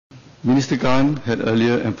Minister Khan had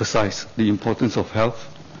earlier emphasized the importance of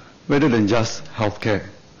health rather than just healthcare.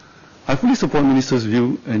 I fully support Minister's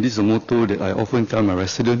view, and this is a motto that I often tell my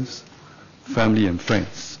residents, family and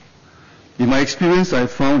friends. In my experience, I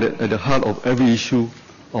have found that at the heart of every issue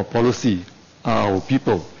or policy are our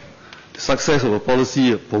people. The success of a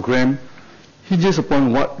policy or program hinges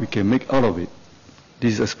upon what we can make out of it.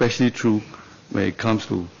 This is especially true when it comes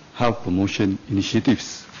to health promotion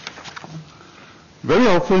initiatives. Very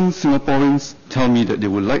often, Singaporeans tell me that they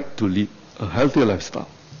would like to lead a healthier lifestyle.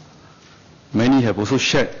 Many have also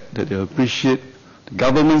shared that they appreciate the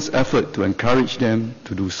government's effort to encourage them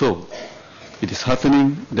to do so. It is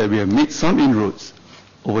heartening that we have made some inroads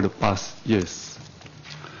over the past years.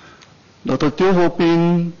 Dr. Teo Ho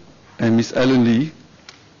Ping and Ms. Ellen Lee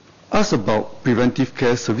asked about preventive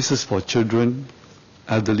care services for children,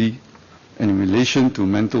 elderly, and in relation to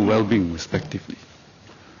mental well-being, respectively.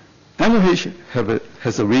 MOH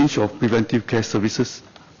has a range of preventive care services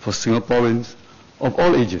for Singaporeans of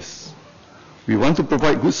all ages. We want to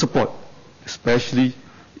provide good support, especially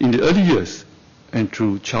in the early years and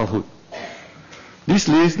through childhood. This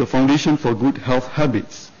lays the foundation for good health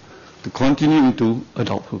habits to continue into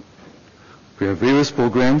adulthood. We have various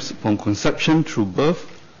programs from conception through birth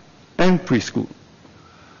and preschool.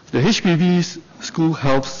 The HPV's school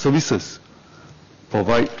health services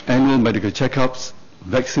provide annual medical checkups,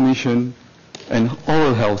 vaccination, and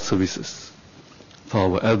oral health services. For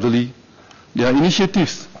our elderly, there are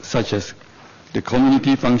initiatives such as the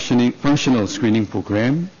Community Functional Screening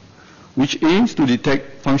Program, which aims to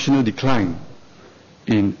detect functional decline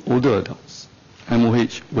in older adults.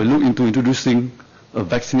 MOH will look into introducing a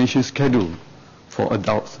vaccination schedule for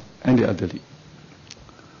adults and the elderly.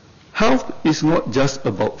 Health is not just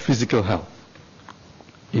about physical health.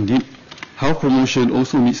 Indeed, health promotion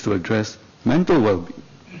also needs to address mental well-being.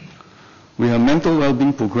 We have mental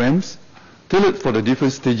well-being programs tailored for the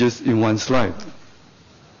different stages in one's life.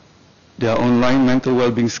 There are online mental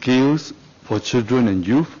well-being skills for children and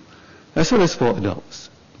youth, as well as for adults.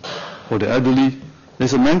 For the elderly,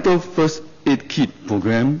 there's a mental first aid kit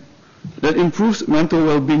program that improves mental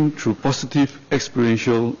well-being through positive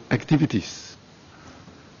experiential activities.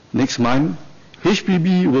 Next month,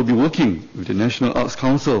 HPB will be working with the National Arts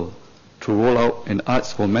Council to roll out an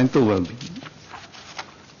Arts for Mental Well-being.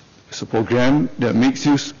 It's a program that makes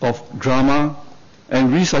use of drama and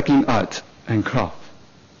recycling art and craft.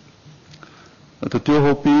 Dr. Teo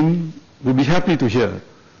Ho Ping will be happy to hear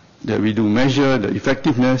that we do measure the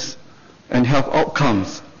effectiveness and health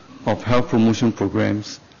outcomes of health promotion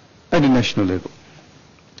programs at the national level.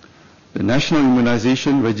 The National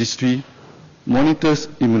Immunization Registry monitors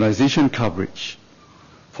immunization coverage.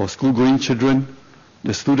 For school-going children,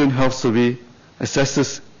 the Student Health Survey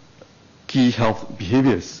assesses key health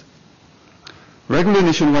behaviors. Regular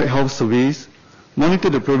nationwide health surveys monitor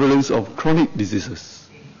the prevalence of chronic diseases,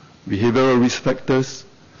 behavioral risk factors,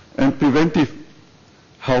 and preventive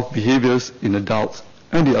health behaviors in adults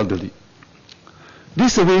and the elderly.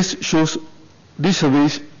 These surveys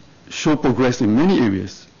show progress in many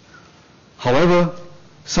areas. However,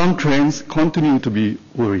 some trends continue to be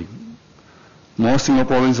worrying. More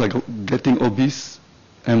Singaporeans are getting obese,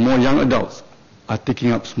 and more young adults are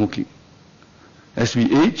taking up smoking. As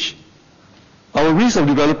we age, our risk of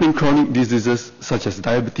developing chronic diseases such as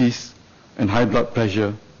diabetes and high blood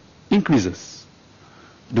pressure increases.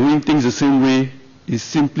 Doing things the same way is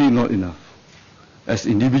simply not enough. As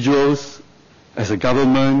individuals, as a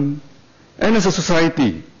government, and as a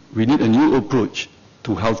society, we need a new approach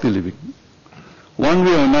to healthy living. One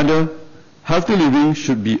way or another, healthy living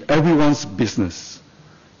should be everyone's business.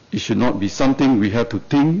 It should not be something we have to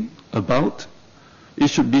think about. It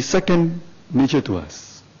should be second nature to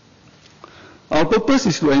us. Our purpose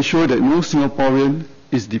is to ensure that no Singaporean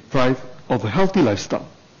is deprived of a healthy lifestyle.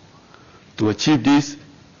 To achieve this,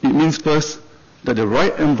 it means first that the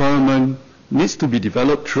right environment needs to be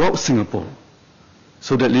developed throughout Singapore,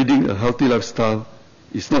 so that leading a healthy lifestyle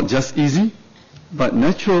is not just easy, but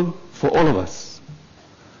natural for all of us.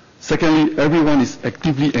 Secondly, everyone is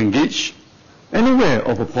actively engaged and aware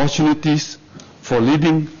of opportunities for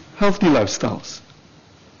leading healthy lifestyles.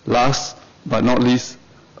 Last but not least,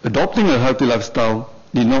 adopting a healthy lifestyle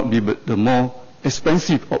need not be the more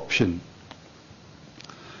expensive option.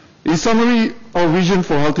 In summary, our vision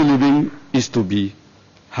for healthy living is to be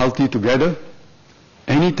healthy together,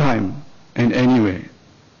 anytime and anywhere,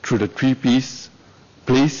 through the 3 Ps: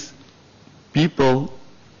 place, people,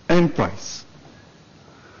 and price.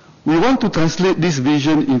 We want to translate this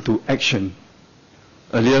vision into action.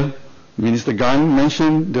 Earlier, Minister Gan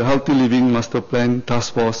mentioned the Healthy Living Master Plan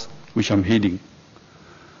Task Force, which I'm heading.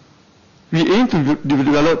 We aim to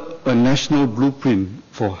develop a national blueprint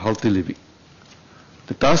for healthy living.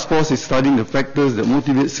 The task force is studying the factors that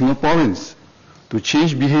motivate Singaporeans to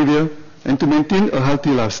change behavior and to maintain a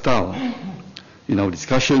healthy lifestyle. In our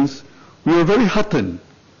discussions, we were very heartened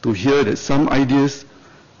to hear that some ideas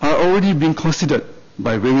are already being considered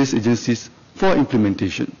by various agencies for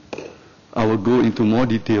implementation. I will go into more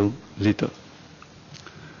detail later.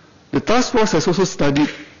 The task force has also studied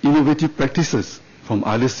innovative practices from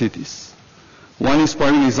other cities. One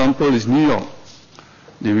inspiring example is New York.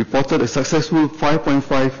 They reported a successful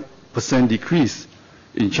 5.5% decrease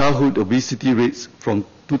in childhood obesity rates from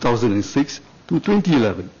 2006 to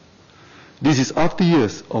 2011. This is after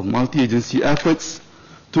years of multi-agency efforts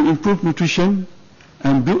to improve nutrition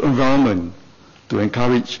and build environment to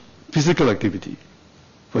encourage physical activity.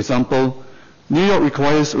 For example, New York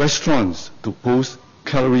requires restaurants to post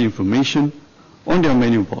calorie information on their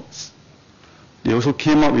menu boards. They also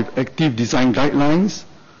came up with active design guidelines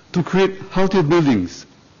to create healthier buildings,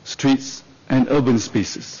 streets, and urban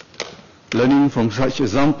spaces. Learning from such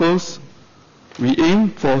examples, we aim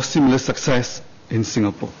for similar success in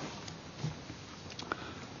Singapore.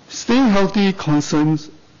 Staying healthy concerns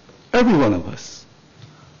every one of us.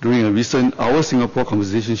 During a recent Our Singapore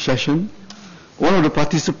Conversation session, one of the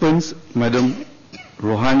participants, Madam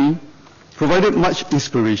Rohani, provided much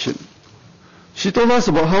inspiration. She told us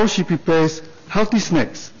about how she prepares healthy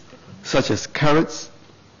snacks such as carrots,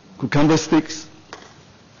 cucumber sticks,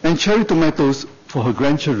 and cherry tomatoes for her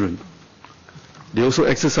grandchildren. They also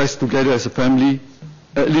exercise together as a family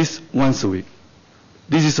at least once a week.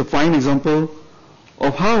 This is a fine example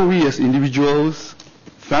of how we as individuals,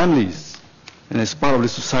 families, and as part of the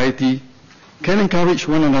society can encourage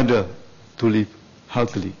one another to live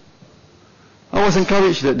healthily. I was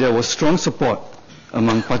encouraged that there was strong support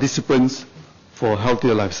among participants for a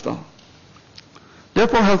healthier lifestyle.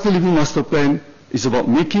 Therefore, Healthy Living Master Plan is about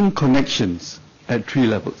making connections at 3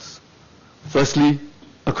 levels. Firstly,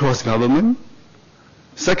 across government.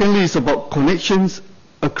 Secondly, it's about connections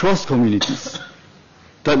across communities.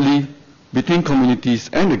 Thirdly, between communities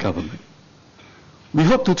and the government. We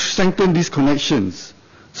hope to strengthen these connections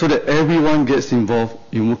so that everyone gets involved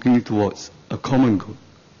in working towards a common goal.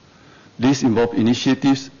 These involve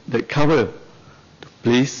initiatives that cover the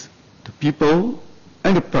place, the people,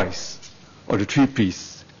 and the price, or the 3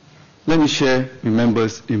 P's. Let me share with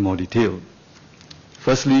members in more detail.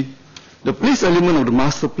 Firstly, the place element of the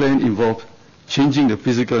master plan involves changing the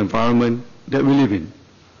physical environment that we live in,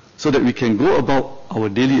 so that we can go about our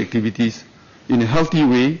daily activities in a healthy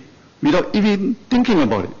way without even thinking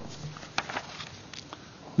about it.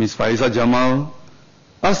 Ms. Faiza Jamal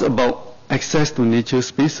asked about access to nature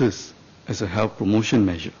spaces as a health promotion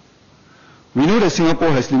measure. We know that Singapore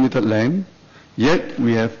has limited land, yet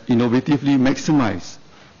we have innovatively maximized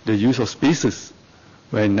the use of spaces,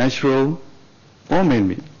 whether natural or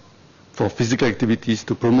man-made, for physical activities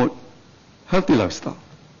to promote healthy lifestyle.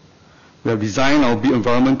 We have designed our built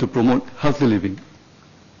environment to promote healthy living.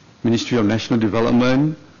 Ministry of National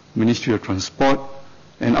Development, Ministry of Transport,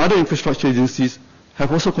 and other infrastructure agencies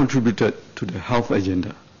have also contributed to the health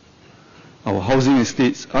agenda. Our housing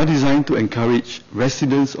estates are designed to encourage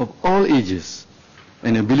residents of all ages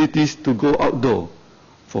and abilities to go outdoor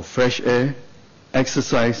for fresh air,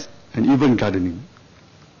 exercise, and even gardening.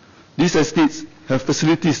 These estates have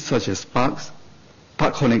facilities such as parks,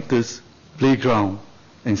 park connectors, playground,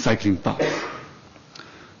 and cycling paths.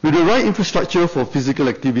 With the right infrastructure for physical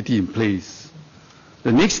activity in place,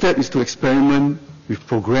 the next step is to experiment with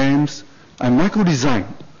programs and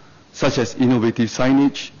micro-design, such as innovative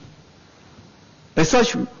signage. As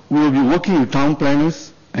such, we will be working with town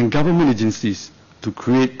planners and government agencies to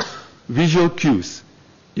create visual cues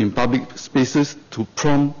in public spaces to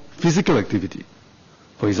prompt physical activity.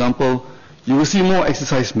 For example, you will see more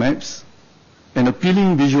exercise maps and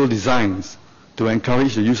appealing visual designs to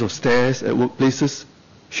encourage the use of stairs at workplaces,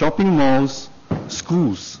 shopping malls,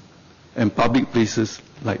 schools, and public places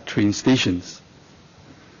like train stations.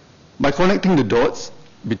 By connecting the dots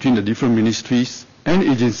between the different ministries and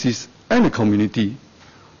agencies and the community,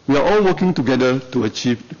 we are all working together to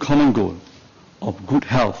achieve the common goal of good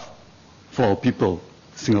health for our people,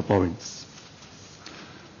 Singaporeans.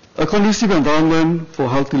 A conducive environment for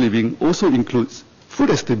healthy living also includes food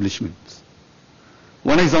establishments.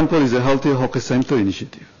 One example is the Healthier Hawker Centre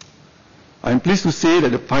initiative. I am pleased to say that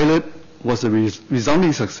the pilot was a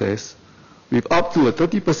resounding success, with up to a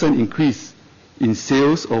 30% increase in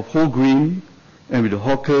sales of whole grain, and with the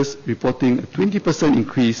hawkers reporting a 20%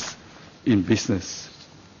 increase in business.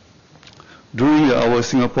 During our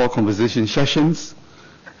Singapore conversation sessions,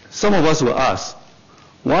 some of us were asked,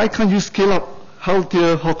 why can't you scale up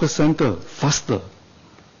healthier hawker center faster.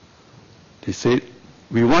 They said,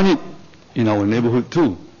 we want it in our neighborhood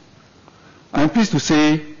too. I'm pleased to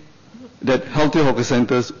say that healthier hawker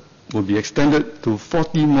centers will be extended to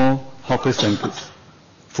 40 more hawker centers,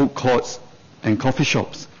 food courts, and coffee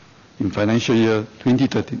shops in financial year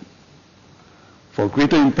 2013. For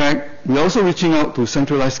greater impact, we are also reaching out to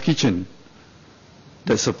centralized kitchen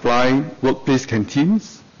that supply workplace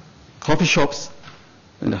canteens, coffee shops,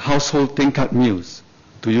 and household tingkat meals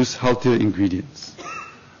to use healthier ingredients.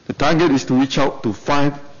 The target is to reach out to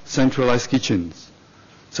 5 centralized kitchens,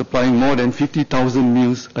 supplying more than 50,000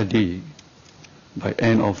 meals a day by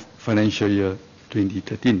end of financial year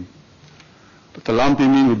 2013. Dr. Lam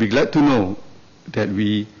Pin Min will be glad to know that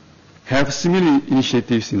we have similar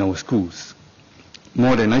initiatives in our schools.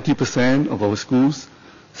 More than 90% of our schools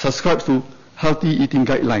subscribe to healthy eating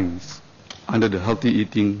guidelines under the Healthy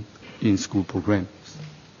Eating in School programs.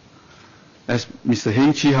 As Mr.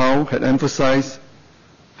 Heng Chi Hao had emphasized,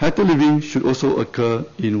 healthy living should also occur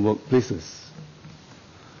in workplaces.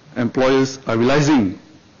 Employers are realizing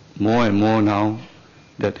more and more now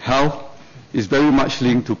that health is very much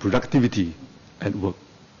linked to productivity at work.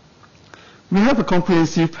 We have a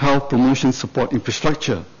comprehensive health promotion support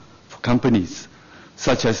infrastructure for companies,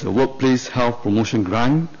 such as the Workplace Health Promotion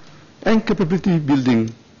Grant and capability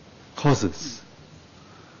building courses.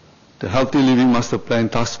 The Healthy Living Master Plan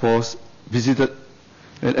Task Force visited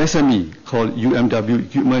an SME called UMW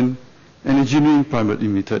Equipment and Engineering Private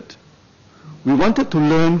Limited. We wanted to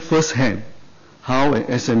learn firsthand how an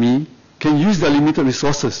SME can use their limited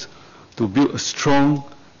resources to build a strong,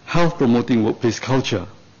 health-promoting workplace culture.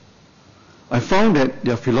 I found that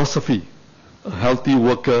their philosophy, a healthy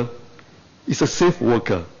worker is a safe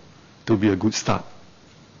worker, to be a good start.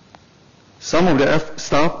 Some of the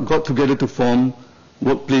staff got together to form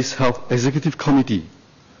Workplace Health Executive Committee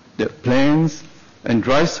that plans and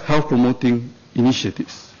drives health-promoting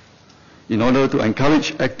initiatives. In order to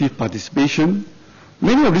encourage active participation,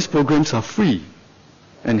 many of these programs are free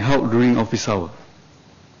and held during office hour.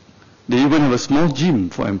 They even have a small gym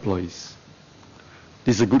for employees.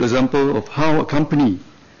 This is a good example of how a company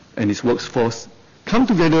and its workforce come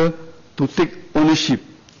together to take ownership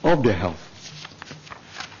of their health.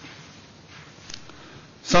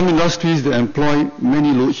 Some industries that employ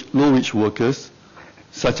many low-wage workers,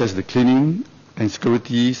 such as the cleaning and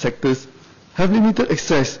security sectors, have limited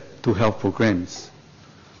access to health programs.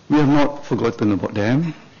 We have not forgotten about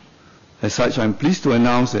them. As such, I'm pleased to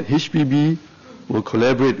announce that HPB will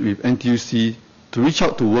collaborate with NTUC to reach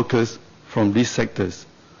out to workers from these sectors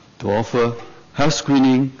to offer health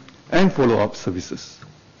screening and follow-up services.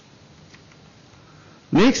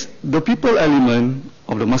 Next, the people element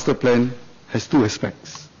of the master plan has 2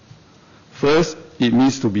 aspects. First, it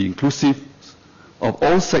means to be inclusive of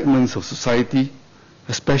all segments of society,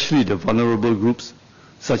 especially the vulnerable groups,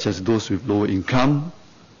 such as those with lower income,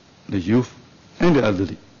 the youth, and the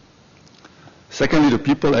elderly. Secondly, the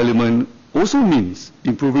people element also means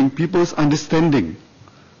improving people's understanding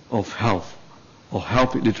of health or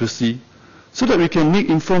health literacy so that we can make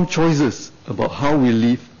informed choices about how we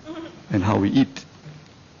live and how we eat.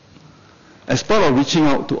 As part of reaching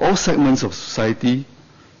out to all segments of society,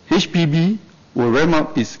 HPB will ramp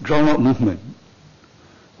up its ground-up movement.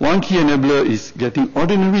 One key enabler is getting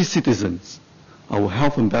ordinary citizens, our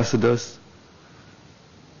health ambassadors,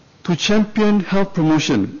 to champion health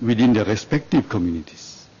promotion within their respective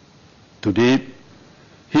communities. To date,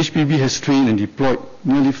 HPB has trained and deployed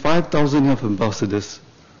nearly 5,000 health ambassadors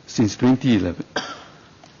since 2011.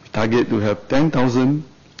 We target to have 10,000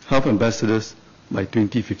 health ambassadors by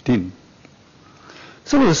 2015.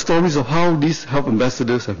 Some of the stories of how these health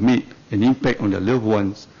ambassadors have made an impact on their loved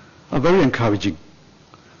ones are very encouraging.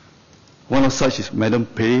 One of such is Madam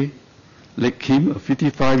Pei Lek Kim, a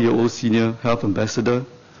 55-year-old senior health ambassador,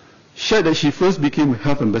 shared that she first became a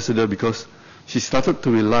health ambassador because she started to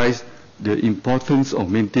realize the importance of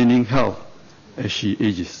maintaining health as she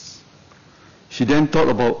ages. She then thought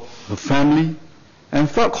about her family and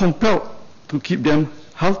felt compelled to keep them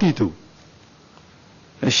healthy too.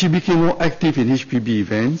 As she became more active in HPB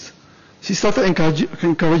events, she started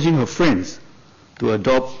encouraging her friends to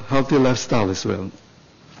adopt healthier lifestyle as well.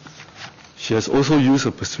 She has also used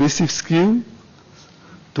her persuasive skill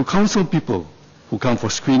to counsel people who come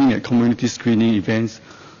for screening at community screening events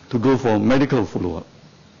to go for medical follow-up.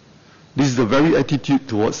 This is the very attitude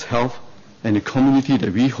towards health and the community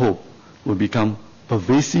that we hope will become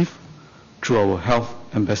pervasive through our health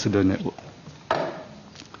ambassador network.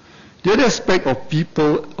 The other aspect of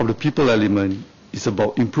the people element is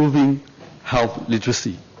about improving health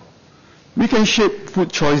literacy. We can shape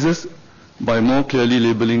food choices by more clearly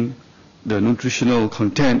labeling the nutritional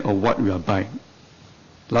content of what we are buying.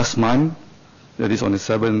 Last month, that is on the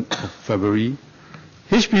 7th of February,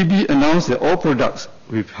 HPB announced that all products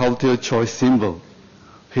with Healthier Choice symbol,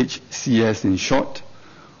 HCS in short,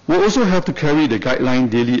 will also have to carry the guideline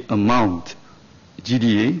daily amount,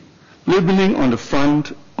 GDA, labeling on the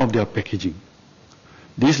front of their packaging.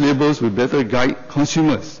 These labels will better guide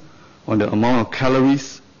consumers on the amount of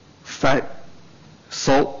calories, fat,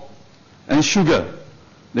 salt, and sugar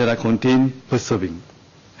that are contained per serving,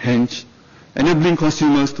 hence enabling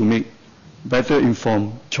consumers to make better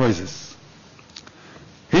informed choices.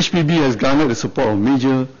 HPB has garnered the support of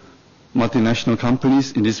major multinational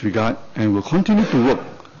companies in this regard and will continue to work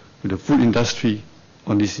with the food industry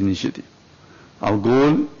on this initiative. Our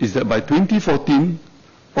goal is that by 2014,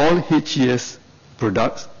 all HCS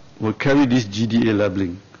products will carry this GDA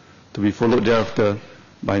labeling, to be followed thereafter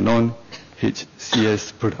by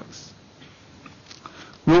non-HCS products.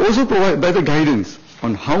 We will also provide better guidance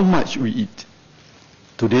on how much we eat.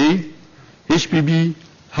 Today, HPB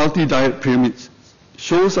Healthy Diet Pyramid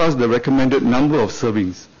shows us the recommended number of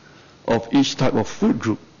servings of each type of food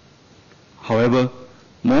group. However,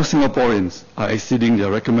 more Singaporeans are exceeding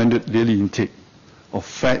their recommended daily intake of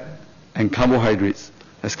fat and carbohydrates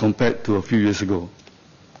as compared to a few years ago.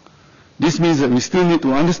 This means that we still need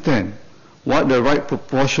to understand what the right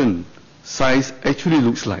proportion size actually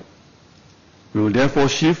looks like. We will therefore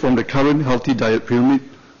shift from the current Healthy Diet Pyramid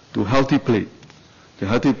to Healthy Plate. The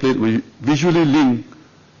Healthy Plate will visually link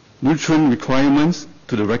nutrient requirements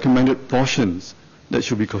to the recommended portions that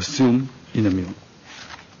should be consumed in a meal.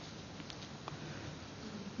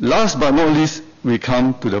 Last but not least, we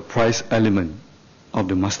come to the price element of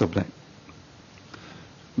the master plan.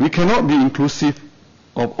 We cannot be inclusive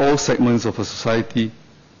of all segments of a society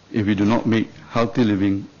if we do not make healthy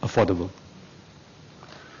living affordable.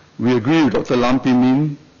 We agree with Dr. Lam Pin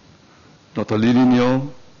Min, Dr. Lily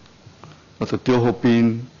Neo, Dr. Teo Ho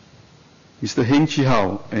Pin, Mr. Heng Chi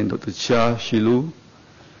Hao, and Dr. Chia Shi Lu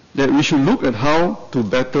that we should look at how to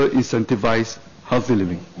better incentivize healthy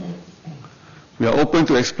living. We are open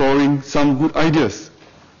to exploring some good ideas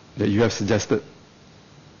that you have suggested.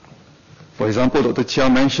 For example, Dr. Chia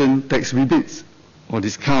mentioned tax rebates or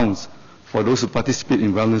discounts for those who participate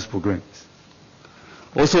in wellness programs.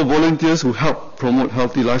 Also, volunteers who help promote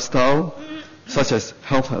healthy lifestyle, such as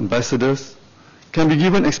health ambassadors, can be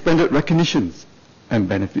given expanded recognitions and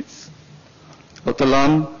benefits. Dr.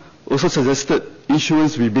 Lam also suggested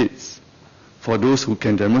insurance rebates for those who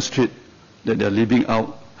can demonstrate that they are living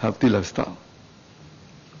out healthy lifestyle.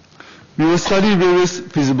 We will study various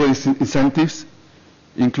feasible incentives,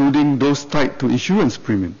 including those tied to insurance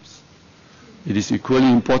premiums. It is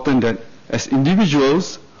equally important that as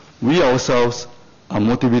individuals, we ourselves are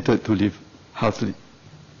motivated to live healthily.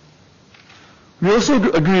 We also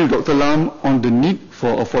agree with Dr. Lam on the need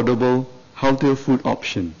for affordable, healthier food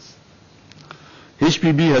options.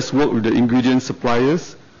 HPB has worked with the ingredient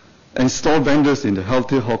suppliers and store vendors in the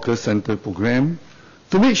Healthier Hawker Centre program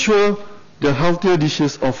to make sure the healthier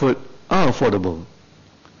dishes offered are affordable.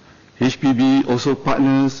 HPB also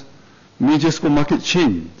partners major supermarket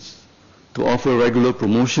chains to offer regular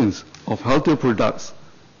promotions of healthier products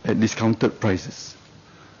at discounted prices.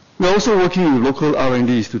 We are also working with local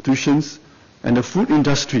R&D institutions and the food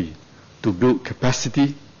industry to build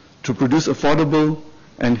capacity to produce affordable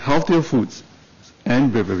and healthier foods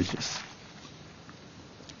and beverages.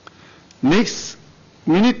 Next,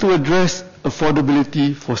 we need to address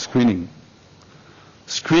affordability for screening.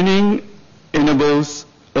 Screening enables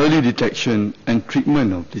early detection and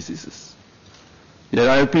treatment of diseases. Yet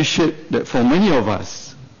I appreciate that for many of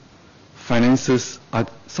us, finances are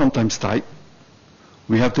sometimes tight.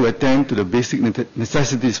 We have to attend to the basic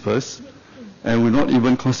necessities first, and will not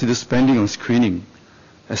even consider spending on screening,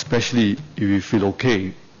 especially if we feel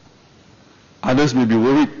okay. Others may be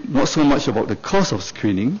worried not so much about the cost of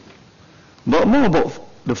screening, but more about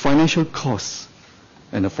the financial costs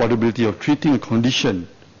and affordability of treating a condition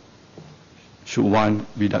should one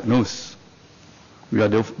be diagnosed. We are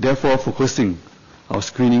therefore focusing our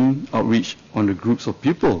screening outreach on the groups of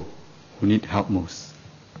people who need help most.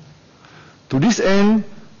 To this end,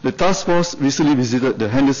 the task force recently visited the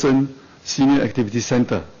Henderson Senior Activity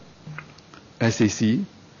Centre, SAC,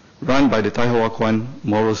 run by the Tai Hoa Kwan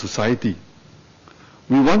Moral Society.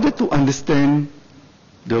 We wanted to understand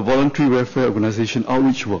the voluntary welfare organization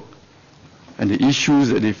outreach work and the issues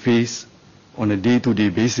that they face on a day-to-day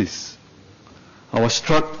basis. I was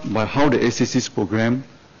struck by how the SAC's program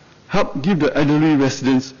helped give the elderly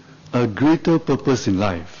residents a greater purpose in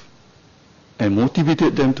life and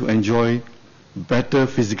motivated them to enjoy better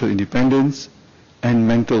physical independence and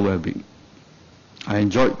mental well-being. I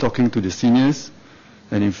enjoyed talking to the seniors,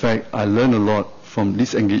 and in fact, I learned a lot from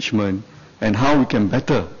this engagement and how we can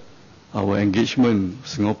better our engagement with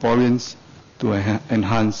Singaporeans to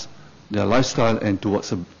enhance their lifestyle and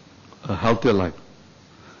towards a healthier life.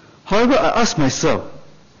 However, I asked myself,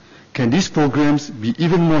 can these programs be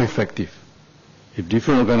even more effective if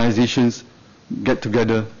different organizations get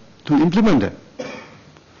together to implement them?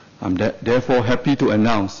 I'm therefore happy to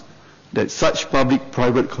announce that such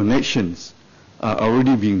public-private connections are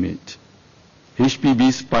already being made.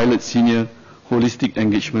 HPB's Pilot Senior Holistic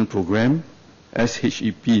Engagement Program,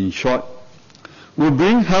 SHEP in short, will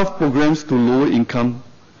bring health programs to lower-income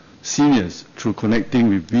seniors through connecting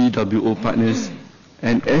with VWO partners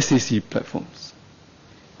and SAC platforms.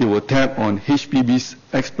 It will tap on HPB's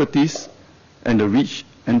expertise and the reach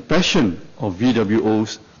and passion of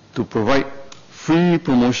VWOs to provide free health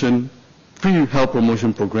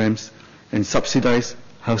promotion programs and subsidized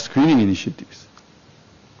health screening initiatives.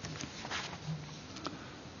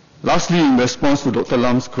 Lastly, in response to Dr.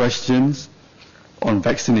 Lam's questions on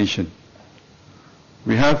vaccination,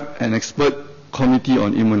 we have an expert committee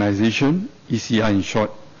on immunization, ECI in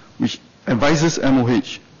short, which advises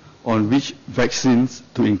MOH on which vaccines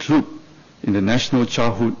to include in the National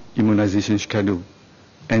Childhood Immunization Schedule,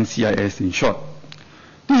 NCIS in short.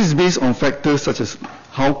 This is based on factors such as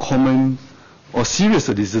how common or serious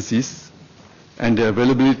a disease is and the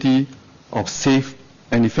availability of safe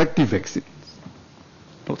and effective vaccines.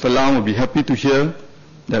 Dr. Lam will be happy to hear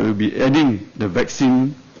that we'll be adding the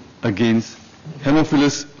vaccine against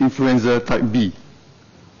Haemophilus influenza type B,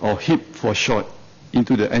 or HIP for short,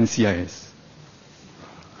 into the NCIS.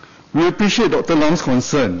 We appreciate Dr. Lam's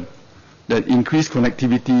concern that increased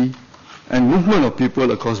connectivity and movement of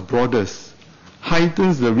people across borders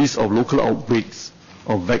heightens the risk of local outbreaks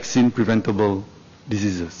of vaccine-preventable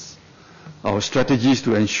diseases. Our strategy is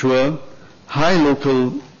to ensure high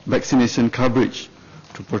local vaccination coverage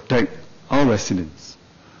to protect our residents.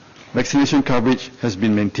 Vaccination coverage has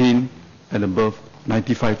been maintained at above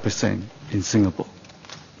 95% in Singapore.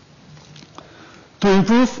 To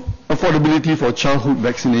improve affordability for childhood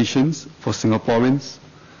vaccinations for Singaporeans,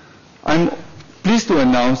 I'm pleased to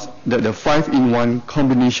announce that the 5-in-1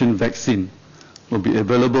 combination vaccine will be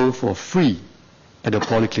available for free at the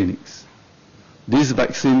polyclinics. This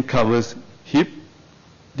vaccine covers HIP,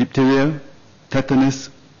 diphtheria, tetanus,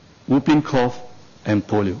 whooping cough, and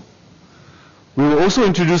polio. We will also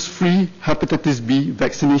introduce free hepatitis B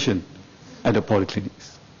vaccination at the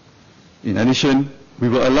polyclinics. In addition, we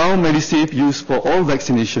will allow MediSave use for all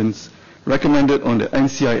vaccinations recommended on the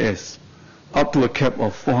NCIS, up to a cap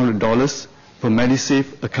of $400 per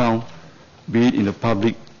MediSave account, be it in the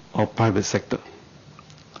public or private sector.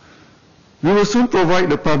 We will soon provide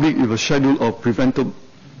the public with a schedule of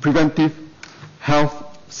preventive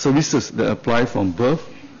health services that apply from birth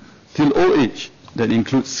till old age that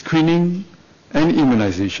includes screening and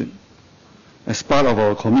immunization. As part of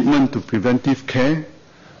our commitment to preventive care,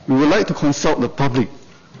 we would like to consult the public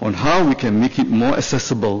on how we can make it more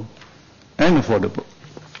accessible and affordable.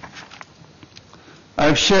 I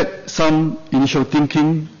have shared some initial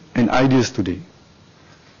thinking and ideas today.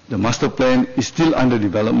 The master plan is still under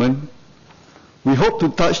development. We hope to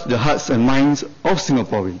touch the hearts and minds of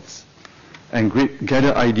Singaporeans and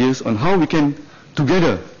gather ideas on how we can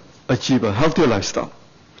together achieve a healthier lifestyle.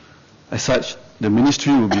 As such, the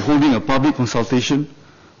Ministry will be holding a public consultation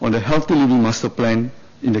on the Healthy Living Master Plan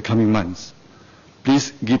in the coming months.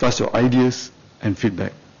 Please give us your ideas and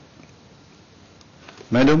feedback.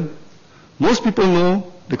 Madam, most people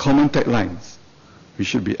know the common taglines. We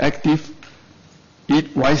should be active,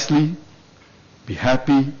 eat wisely, be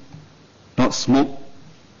happy, not smoke,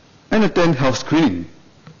 and attend health screening.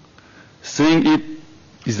 Saying it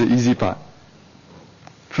is the easy part.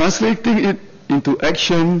 Translating it into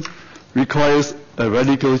action requires a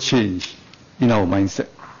radical change in our mindset.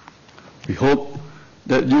 We hope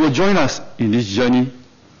that you will join us in this journey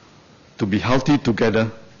to be healthy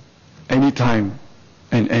together, anytime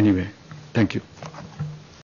and anywhere. Thank you.